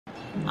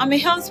I'm a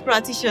health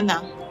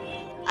practitioner.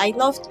 I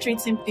love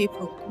treating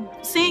people.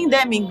 Seeing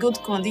them in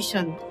good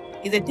condition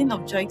is a thing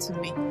of joy to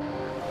me.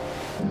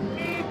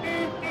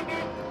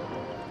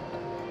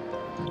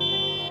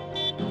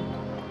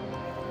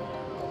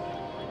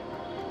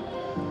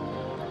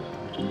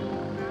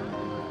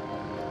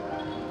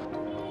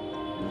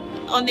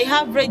 On the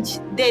average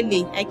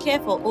daily, I care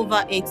for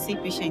over 80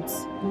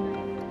 patients.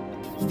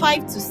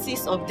 5 to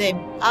 6 of them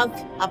have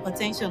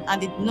hypertension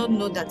and did not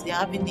know that they are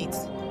having it.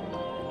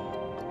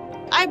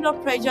 High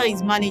blood pressure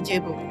is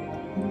manageable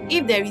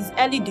if there is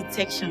early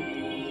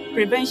detection,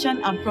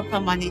 prevention, and proper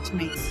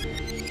management.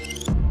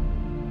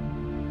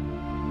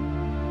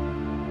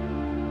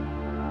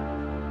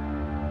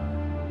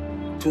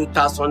 In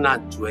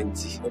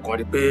 2020, mo kàn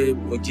rí pé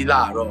mo jí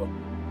láàárọ̀,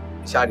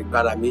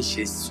 ṣàrígbára mi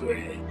ṣe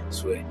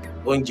sùẹ̀,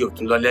 oúnjẹ ò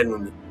tún lọ lẹ́nu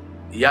mi,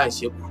 ìyá ń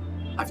ṣekú,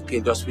 àfi kí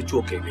n lọ hospital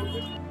òkè mi.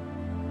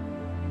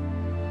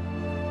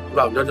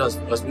 Nígbà wo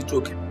lọ́dọ̀ hospital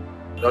òkè,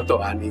 dọ́tọ̀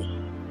wa ní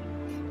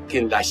kí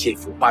n la ṣe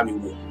ìfúnpá mi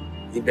wò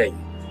níbẹ̀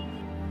yìí.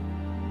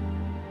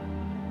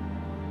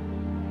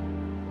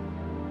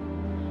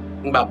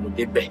 Nígbà mo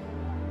débẹ̀,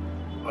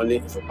 wọ́n ní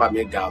ìfúnpá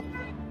mi ga o.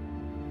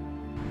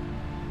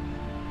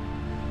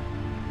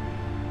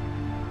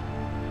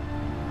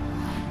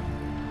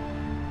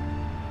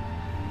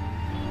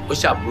 Ó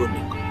ṣàbúrò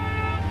mi kan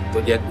tó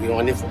jẹ́ pé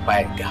wọ́n ní ìfúnpá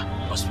ẹ̀ ga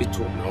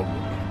hospital náà wò.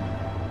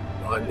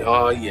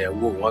 Wọ́n yẹ̀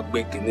wò, wọ́n gbé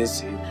kinní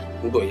sí i,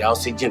 nígbà ìyá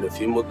oxygen ló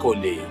fi mú kó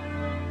lè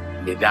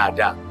mí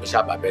dáadáa, ó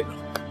ṣàbà bẹ́ẹ̀ lọ.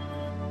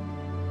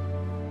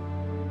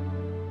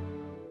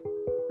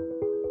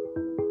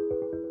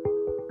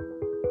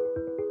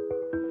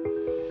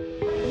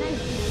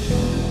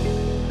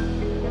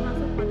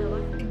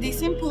 The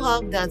simple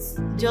app that's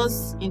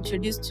just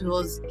introduced to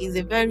us is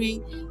a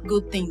very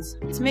good thing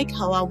to make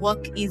our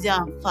work easier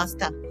and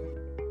faster.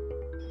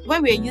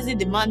 When we are using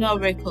the manual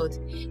record,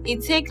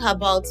 it takes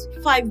about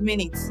 5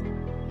 minutes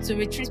to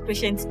retrieve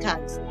patient's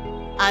cards,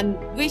 and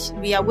which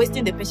we are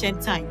wasting the patient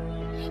time.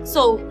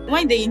 So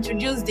when they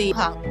introduce the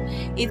app,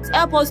 it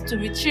helps us to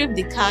retrieve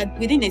the card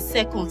within a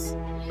second.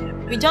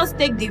 We just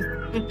take the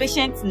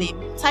patient's name,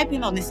 type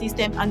in on the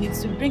system, and it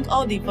will bring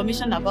all the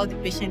information about the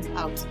patient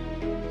out.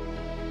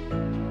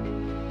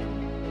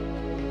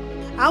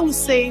 I would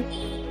say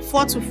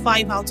 4 to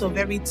 5 out of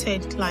every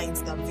 10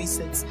 clients that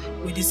visit,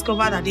 we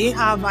discover that they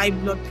have high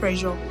blood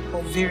pressure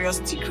of various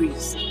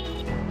degrees.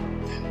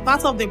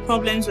 Part of the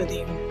problems with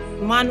the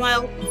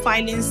manual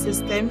filing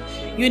system,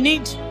 you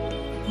need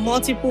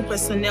multiple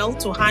personnel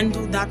to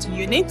handle that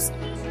unit.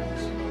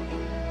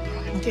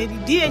 Okay, the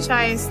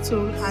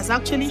DHIS2 has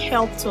actually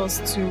helped us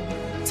to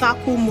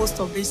tackle most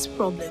of these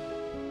problems.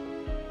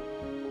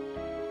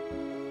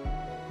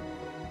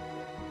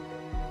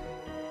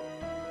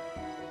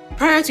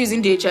 Prior to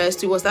using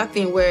DHIS2 was that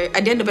thing where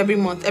at the end of every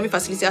month, every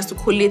facility has to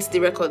collate the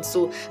records.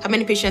 So how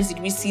many patients did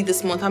we see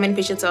this month? How many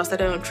patients are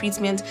started on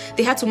treatment?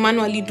 They had to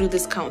manually do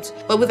this count.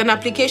 But with an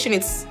application,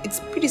 it's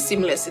pretty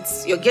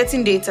seamless. You're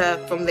getting data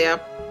from the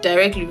app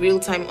directly real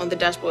time on the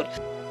dashboard.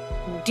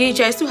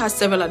 DHIS2 has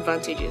several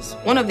advantages.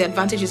 One of the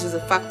advantages is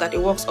the fact that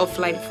it works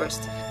offline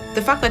first.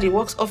 The fact that it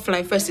works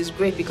offline first is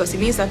great because it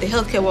means that the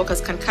healthcare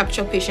workers can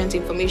capture patient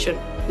information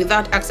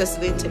without access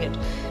to the internet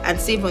and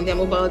save on their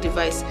mobile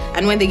device.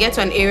 And when they get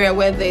to an area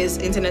where there is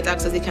internet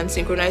access, they can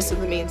synchronize to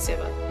the main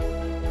server.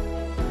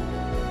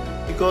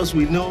 Because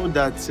we know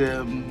that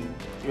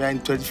we are in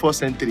 21st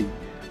century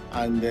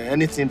and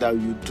anything that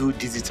you do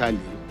digitally,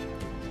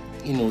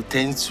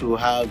 tends to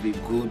have a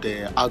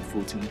good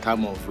output in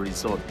terms of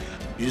result.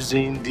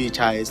 Using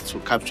DHIS to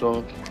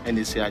capture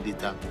NSCR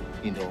data,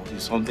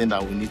 is something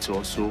that we need to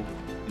also,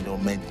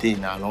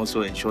 maintain and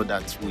also ensure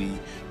that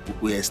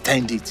we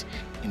extend it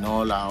in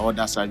all our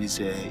other service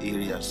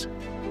areas.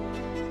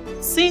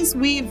 Since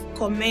we've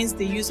commenced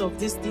the use of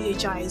this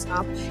DHIS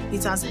app,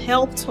 it has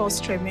helped us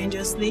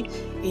tremendously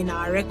in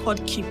our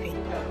record keeping.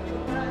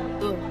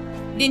 So,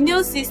 the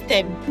new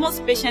system,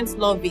 most patients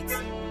love it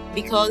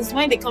because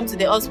when they come to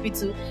the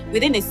hospital,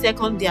 within a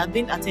second they have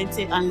been attended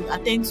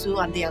to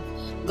and they have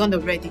gone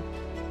already.